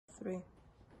3.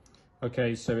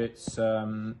 Okay, so it's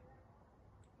the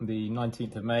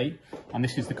 19th of May, and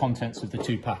this is the contents of the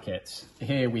 2 packets.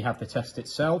 Here we have the test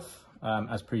itself,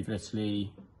 as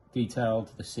previously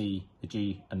detailed, the C, the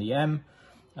G and the M,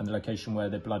 and the location where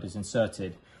the blood is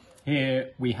inserted.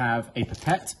 Here we have a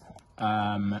pipette,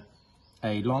 a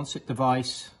lancet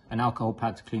device, an alcohol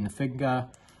pad to clean the finger,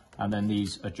 and then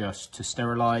these are just to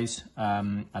sterilise,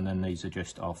 and then these are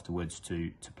just afterwards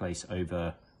to place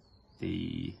over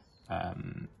the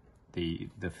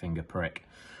finger prick.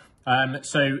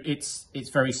 So it's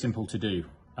very simple to do,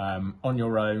 on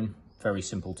your own, very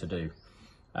simple to do.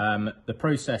 The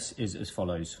process is as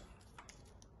follows.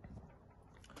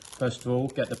 First of all,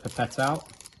 get the pipette out.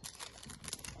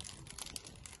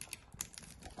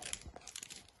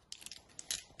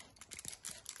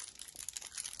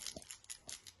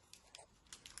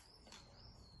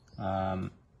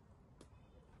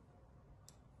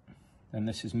 Then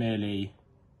this is merely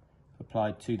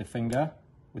applied to the finger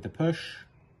with a push.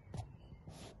 I'm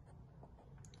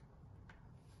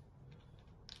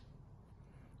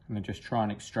going to just try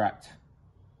and extract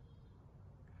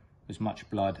as much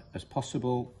blood as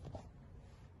possible.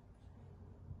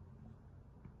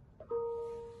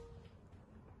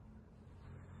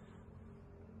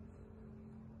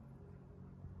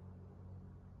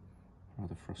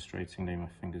 Rather frustratingly, my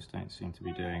fingers don't seem to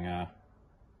be doing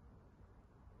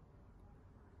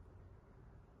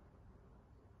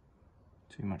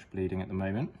too much bleeding at the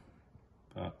moment,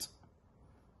 but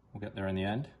we'll get there in the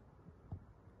end.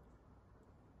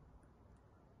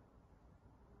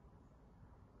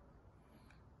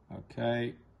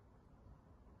 Okay,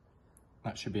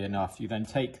 that should be enough. You then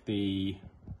take the,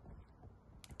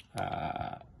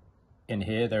 in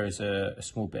here there is a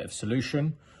small bit of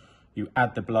solution. You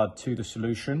add the blood to the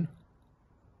solution.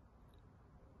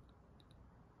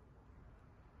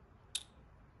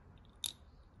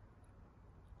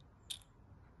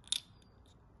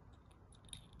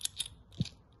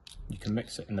 You can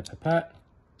mix it in the pipette.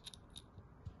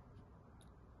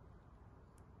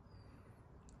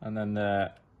 And then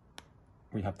there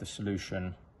we have the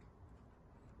solution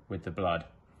with the blood.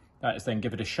 That is then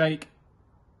give it a shake,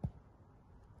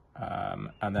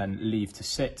 and then leave to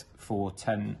sit for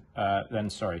 10, then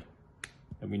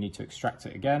we need to extract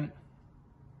it again.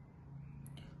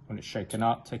 When it's shaken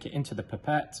up, take it into the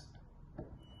pipette,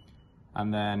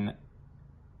 and then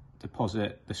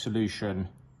deposit the solution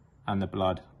and the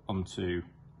blood onto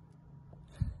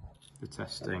the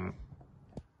testing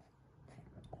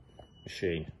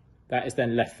machine. That is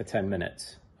then left for 10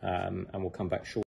 minutes, and we'll come back shortly.